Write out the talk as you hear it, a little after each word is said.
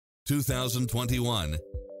2021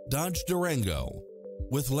 Dodge Durango.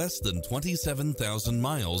 With less than 27,000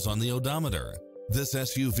 miles on the odometer, this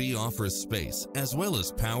SUV offers space as well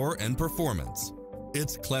as power and performance.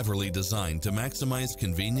 It's cleverly designed to maximize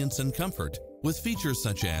convenience and comfort with features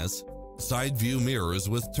such as side view mirrors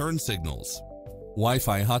with turn signals,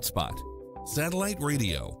 Wi-Fi hotspot, satellite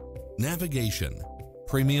radio, navigation,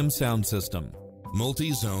 premium sound system,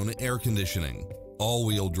 multi-zone air conditioning,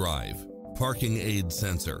 all-wheel drive, parking aid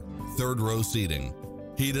sensor, third-row seating,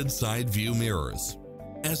 heated side view mirrors.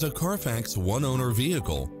 As a Carfax one-owner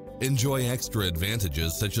vehicle, enjoy extra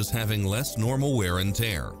advantages such as having less normal wear and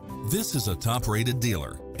tear. This is a top-rated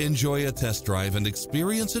dealer. Enjoy a test drive and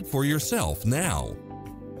experience it for yourself now.